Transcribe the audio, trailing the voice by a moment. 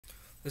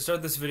Let's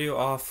start this video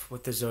off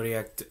with the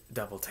Zodiac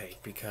double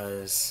take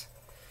because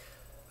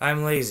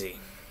I'm lazy.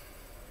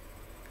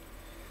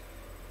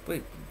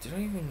 Wait, did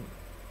I even...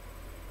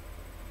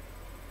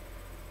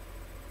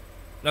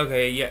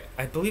 Okay, yeah,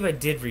 I believe I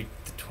did read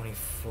the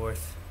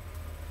 24th.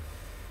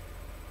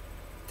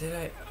 Did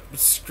I?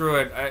 Screw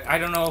it. I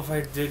don't know if I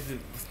did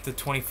the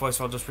 24th,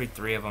 so I'll just read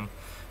 3 of them.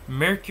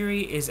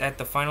 Mercury is at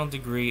the final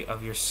degree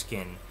of your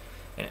skin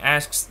and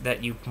asks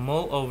that you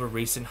mull over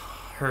recent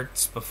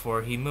hurts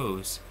before he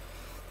moves.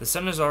 The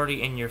sun is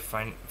already in your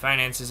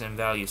finances and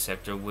value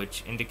sector,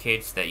 which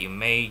indicates that you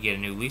may get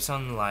a new lease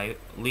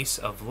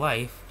of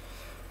life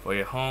for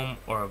your home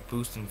or a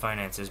boost in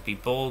finances. Be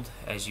bold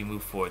as you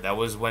move forward. That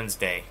was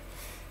Wednesday.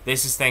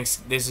 This is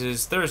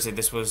Thursday.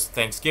 This was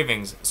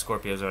Thanksgiving's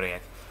Scorpio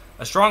Zodiac.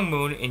 A strong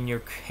moon in your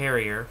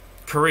career.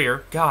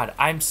 God,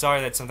 I'm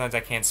sorry that sometimes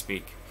I can't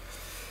speak.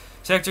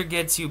 Sector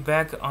gets you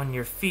back on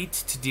your feet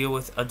to deal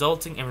with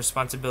adulting and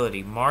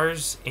responsibility.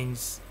 Mars in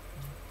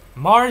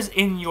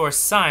your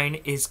sign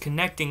is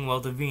connecting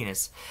well to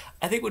Venus.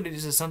 I think what it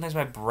is sometimes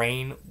my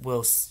brain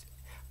will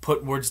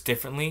put words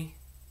differently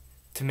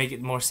to make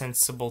it more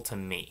sensible to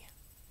me.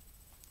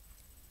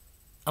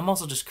 I'm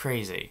also just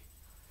crazy.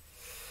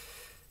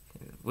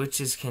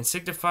 Which can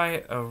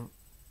signify a...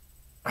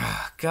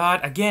 God,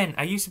 again,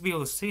 I used to be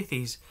able to see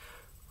these.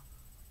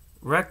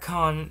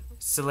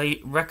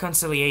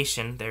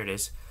 Reconciliation, there it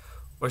is.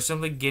 Or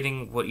simply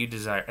getting what you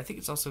desire. I think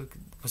it's also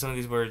some of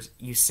these words,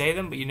 you say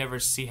them, but you never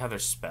see how they're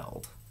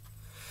spelled.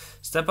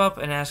 Step up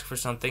and ask for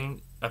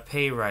something, a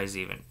pay rise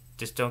even.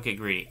 Just don't get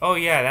greedy. Oh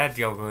yeah, that'd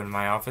go in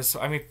my office.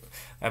 I mean,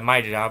 at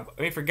my job.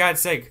 I mean, for God's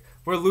sake,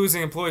 we're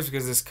losing employees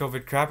because of this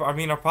COVID crap. I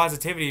mean, our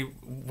positivity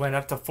went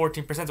up to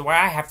 14% to where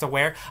I have to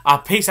wear a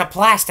piece of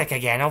plastic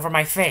again over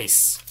my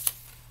face.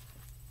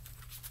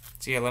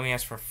 So yeah, let me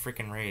ask for a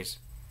freaking raise.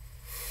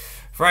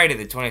 Friday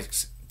the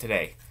 26th,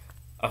 today.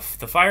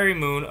 The fiery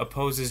moon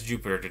opposes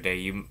Jupiter today.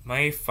 You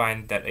may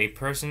find that a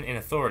person in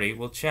authority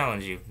will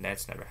challenge you.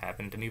 That's never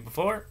happened to me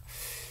before.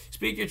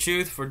 Speak your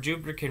truth, for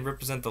Jupiter can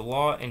represent the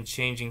law and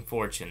changing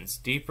fortunes.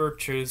 Deeper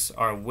truths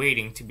are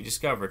waiting to be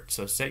discovered,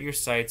 so set your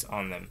sights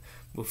on them.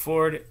 Move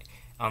forward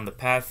on the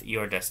path you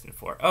are destined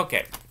for.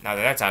 Okay, now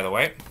that that's out of the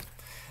way.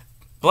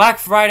 Black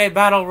Friday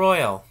Battle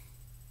Royal.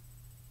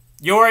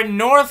 You're in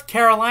North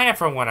Carolina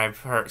from what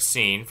I've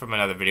seen from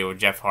another video with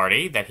Jeff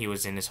Hardy, that he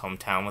was in his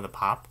hometown with a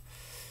pop.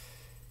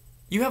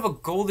 You have a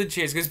golden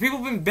chance, because people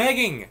have been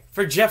begging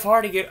for Jeff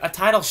Hardy to get a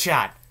title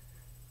shot.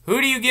 Who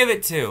do you give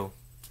it to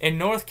in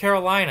North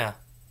Carolina?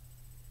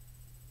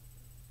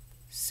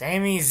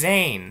 Sami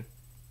Zayn.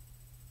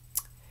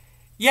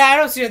 Yeah, I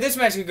don't see how this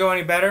match could go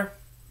any better.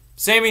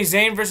 Sami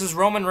Zayn versus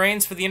Roman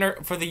Reigns for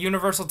the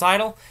Universal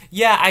title.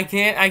 Yeah, I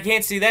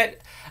can't see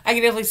that. I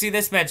can definitely see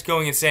this match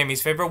going in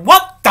Sami's favor.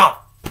 What the?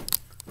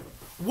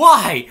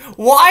 Why?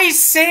 Why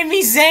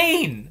Sami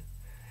Zayn?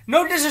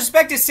 No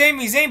disrespect to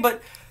Sami Zayn,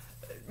 but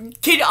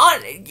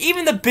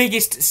even the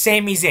biggest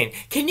Sami Zayn,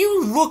 can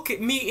you look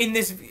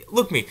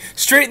me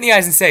straight in the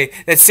eyes and say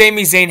that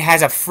Sami Zayn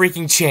has a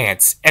freaking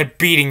chance at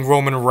beating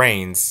Roman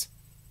Reigns?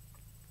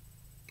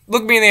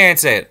 Look me in the eye and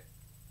say it.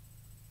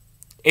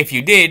 If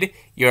you did,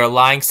 you're a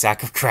lying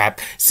sack of crap.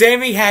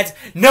 Sami has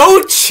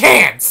no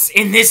chance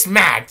in this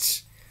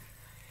match.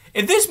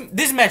 If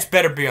this match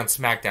better be on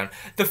SmackDown.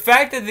 The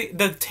fact that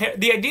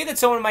the idea that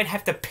someone might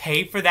have to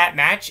pay for that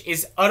match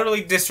is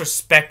utterly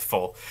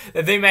disrespectful.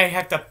 That they might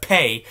have to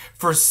pay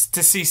to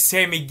see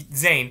Sami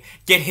Zayn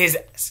get his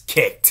ass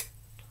kicked.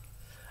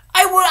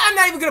 I'm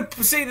not even going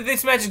to say that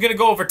this match is going to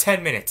go over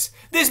 10 minutes.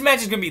 This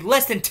match is going to be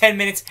less than 10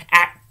 minutes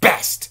at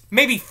best.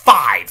 Maybe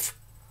 5.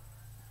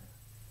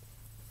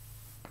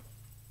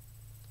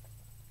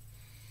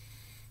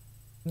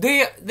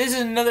 This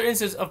is another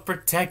instance of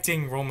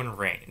protecting Roman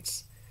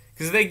Reigns.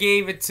 Because they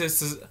gave it to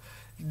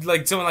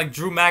someone like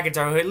Drew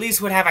McIntyre, who at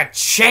least would have a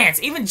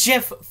chance. Even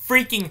Jeff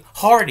freaking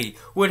Hardy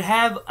would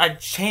have a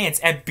chance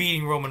at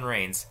beating Roman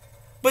Reigns.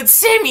 But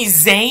Sami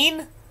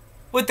Zayn?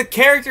 With the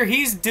character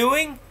he's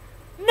doing?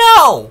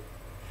 No!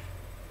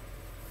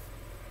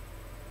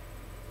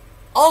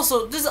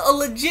 Also, just a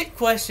legit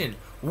question.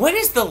 When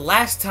is the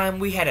last time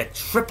we had a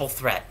triple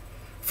threat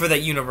for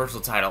that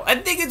Universal title? I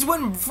think it's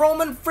when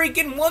Roman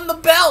freaking won the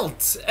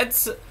belt.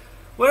 It's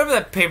whatever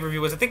that pay-per-view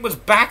was. I think it was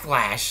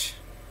Backlash.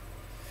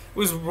 It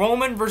was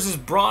Roman versus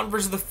Braun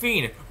versus The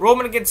Fiend.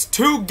 Roman against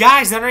 2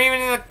 guys that aren't even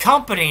in the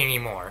company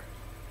anymore.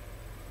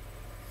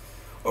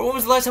 Or when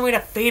was the last time we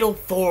had a fatal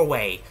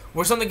 4-way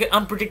where something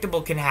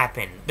unpredictable can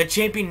happen? The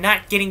champion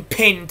not getting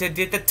pinned to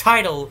get the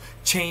title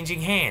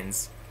changing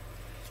hands.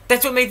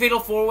 That's what made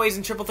fatal 4-ways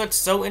and triple threats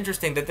so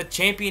interesting, that the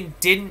champion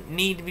didn't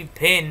need to be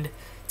pinned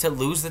to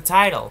lose the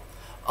title.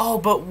 Oh,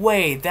 but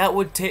wait, that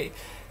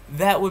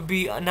would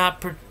be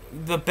not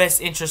the best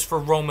interest for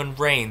Roman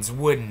Reigns,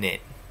 wouldn't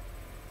it?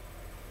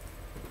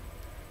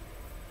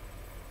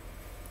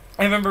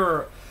 I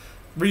remember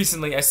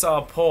recently I saw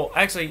a poll.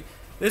 Actually,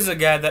 this is a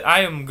guy that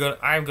I am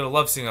gonna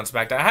love seeing on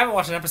SmackDown. I haven't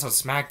watched an episode of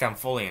SmackDown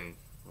fully in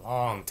a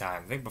long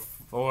time. I think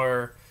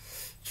before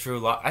true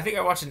loss. I think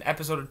I watched an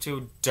episode or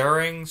two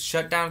during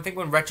shutdown. I think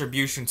when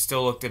Retribution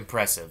still looked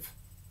impressive.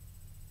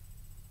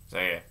 So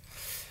yeah.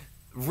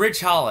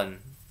 Rich Holland,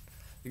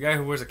 the guy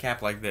who wears a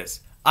cap like this.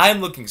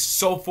 I'm looking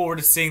so forward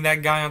to seeing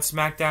that guy on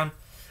SmackDown.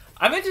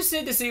 I'm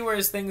interested to see where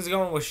his thing is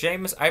going with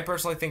Sheamus. I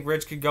personally think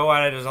Rich could go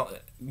at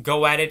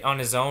it on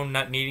his own,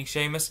 not needing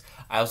Sheamus.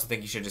 I also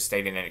think he should have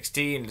stayed in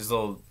NXT and his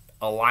little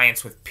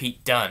alliance with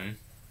Pete Dunne.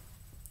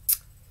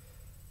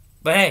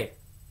 But hey,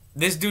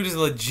 this dude is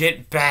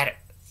legit bad.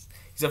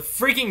 He's a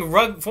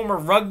freaking former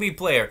rugby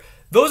player.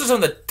 Those are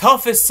some of the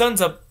toughest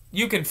sons of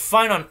you can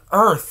find on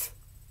Earth.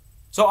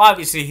 So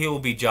obviously he will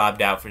be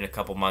jobbed out for a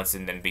couple months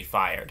and then be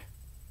fired.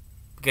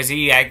 Because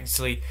he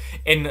actually,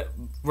 in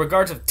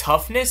regards of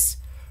toughness,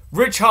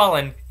 Rich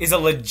Holland is a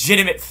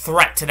legitimate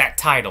threat to that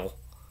title.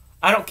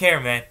 I don't care,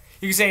 man.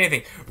 You can say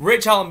anything.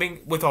 Rich Holland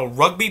being with a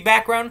rugby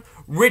background,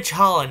 Rich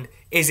Holland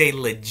is a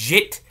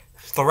legit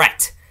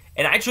threat.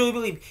 And I truly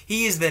believe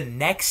he is the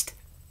next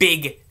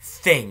big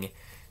thing.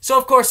 So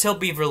of course he'll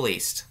be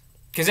released.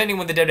 Because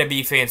anyone the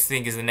WWE fans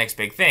think is the next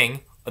big thing,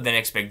 or the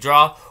next big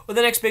draw, or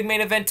the next big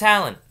main event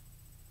talent,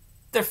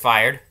 they're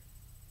fired.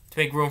 To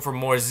make room for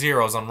more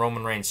zeros on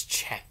Roman Reigns'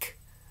 check.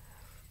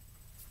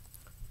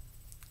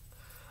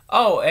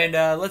 Oh, and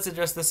let's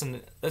address this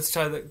and let's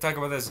try to talk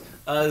about this.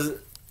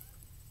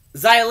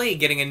 Xia Li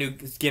getting a new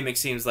gimmick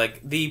seems like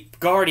the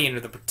Guardian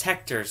or the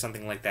Protector or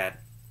something like that.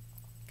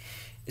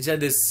 Instead,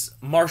 this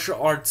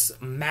martial arts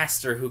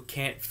master who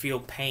can't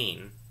feel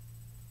pain.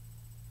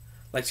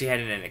 Like she had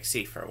in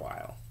NXT for a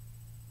while.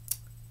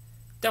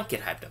 Don't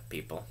get hyped up,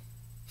 people.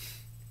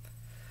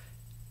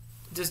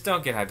 Just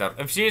don't get hyped up.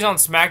 If she's on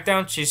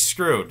SmackDown, she's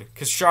screwed.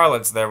 Because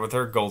Charlotte's there with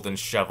her golden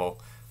shovel.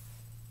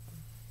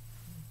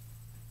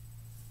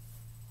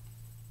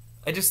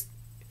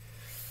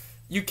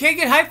 You can't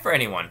get hyped for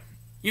anyone.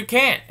 You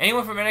can't.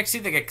 Anyone from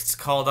NXT that gets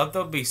called up,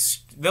 they'll be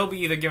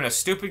either given a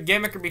stupid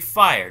gimmick or be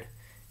fired.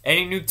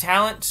 Any new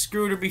talent,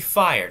 screwed or be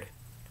fired.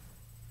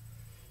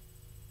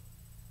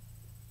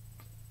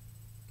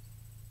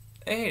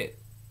 I hate it.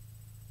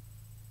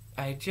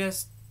 I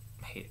just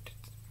hate it.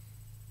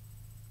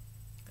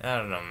 I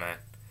don't know, man.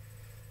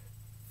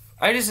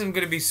 I just am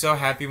gonna be so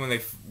happy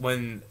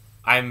when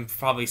I'm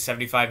probably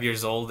 75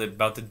 years old,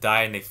 about to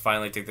die, and they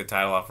finally take the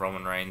title off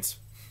Roman Reigns.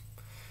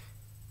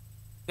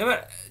 No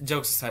matter,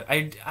 jokes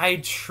aside,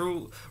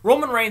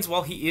 Roman Reigns,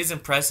 while he is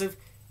impressive,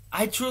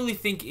 I truly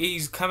think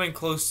he's coming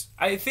close.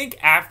 I think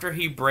after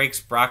he breaks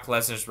Brock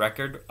Lesnar's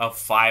record of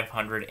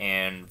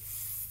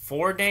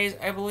 504 days,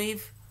 I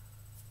believe.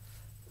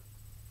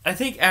 I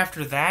think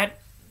after that,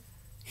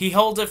 he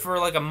holds it for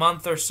like a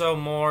month or so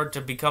more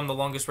to become the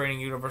longest reigning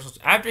Universal.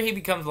 After he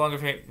becomes the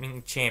longest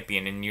reigning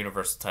champion in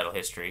Universal title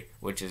history,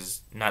 which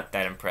is not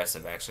that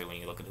impressive actually when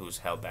you look at who's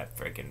held that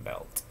freaking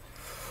belt.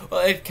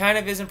 Well, it kind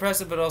of is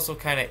impressive, but also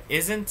kind of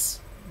isn't.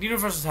 The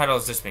Universal title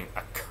is just being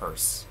a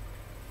curse.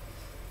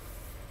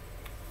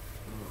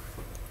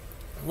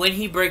 When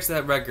he breaks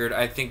that record,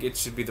 I think it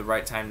should be the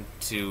right time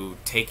to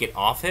take it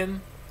off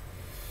him.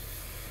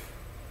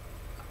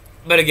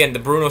 But again, the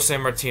Bruno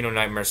Sammartino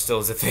nightmare still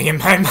is a thing in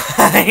my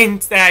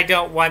mind. I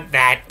don't want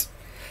that.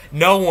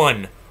 No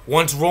one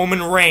wants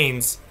Roman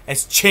Reigns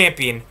as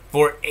champion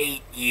for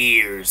 8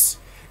 years.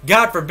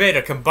 God forbid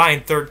a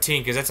combined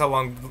 13, because that's how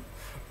long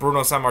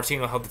Bruno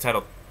Sammartino held the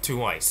title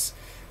twice.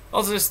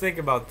 Also, just think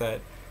about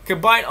that.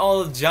 Combine all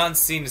of John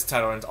Cena's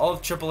title reigns, all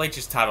of Triple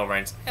H's title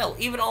reigns, hell,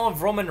 even all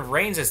of Roman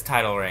Reigns'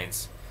 title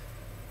reigns.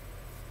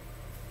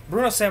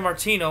 Bruno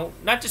Sammartino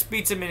not just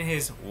beats him in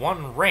his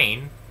one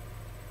reign.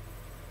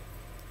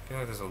 I feel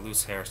like there's a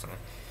loose hair or something.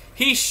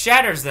 He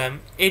shatters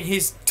them in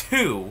his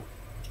 13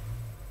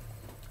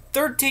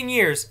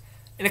 years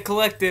in a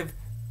collective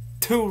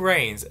 2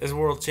 reigns as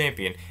world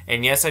champion.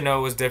 And yes, I know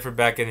it was different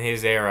back in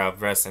his era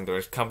of wrestling. There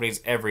was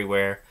companies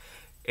everywhere,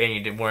 and you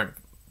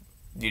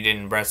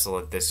didn't wrestle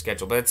at this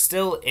schedule. But it's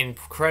still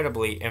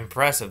incredibly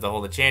impressive to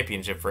hold the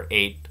championship for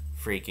 8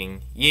 freaking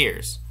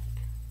years.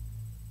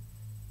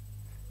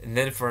 And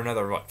then for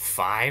another, what,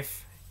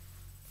 5?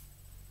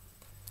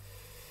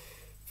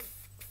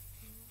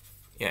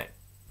 Yeah.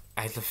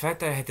 The fact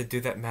that I had to do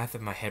that math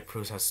in my head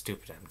proves how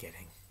stupid I'm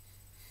getting.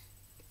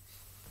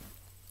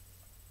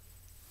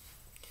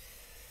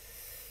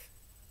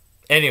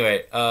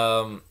 Anyway,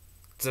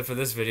 so for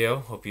this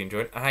video, hope you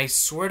enjoyed. And I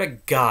swear to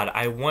God,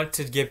 I want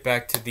to get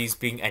back to these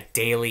being a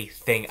daily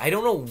thing. I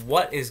don't know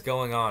what is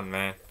going on,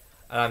 man.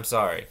 I'm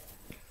sorry.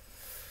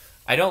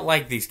 I don't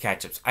like these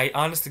catch-ups. I,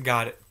 honest to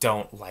God,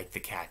 don't like the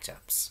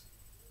catch-ups.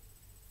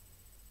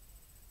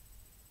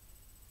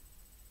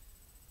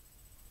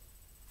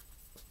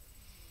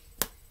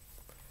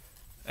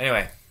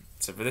 Anyway,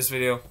 so for this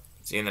video,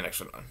 see you in the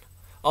next one.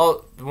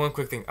 Oh, one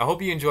quick thing. I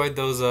hope you enjoyed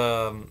those,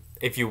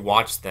 if you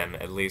watched them,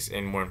 at least,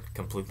 and weren't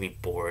completely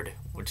bored,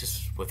 which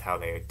is with how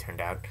they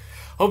turned out.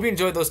 Hope you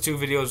enjoyed those 2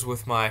 videos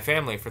with my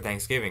family for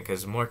Thanksgiving,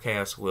 because More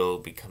Chaos will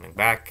be coming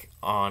back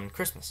on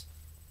Christmas.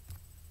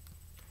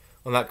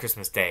 Well, not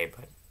Christmas Day,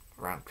 but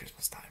around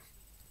Christmas time.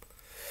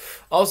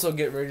 Also,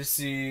 get ready to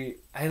see.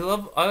 I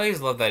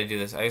always love that I do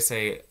this. I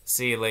say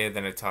see you later,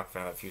 then I talk for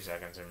a few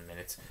seconds or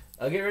minutes.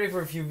 Get ready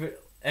for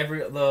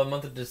the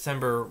month of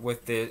December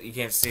with the you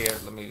can't see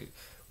it.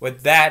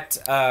 With that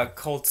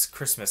Colts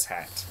Christmas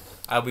hat.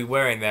 I'll be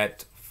wearing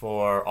that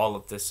for all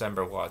of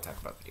December while I talk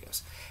about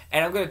videos,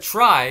 and I'm gonna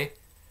try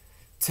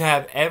to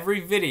have every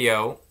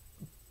video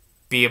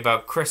be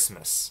about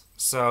Christmas.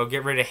 So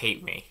get ready to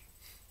hate me.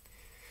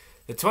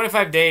 The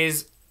 25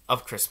 days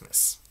of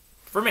Christmas.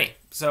 For me.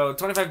 So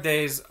 25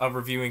 days of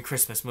reviewing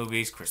Christmas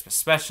movies, Christmas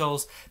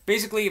specials.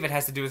 Basically, if it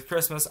has to do with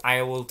Christmas,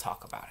 I will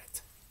talk about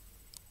it.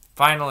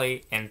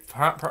 Finally, and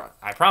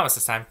I promise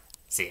this time,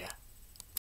 see ya.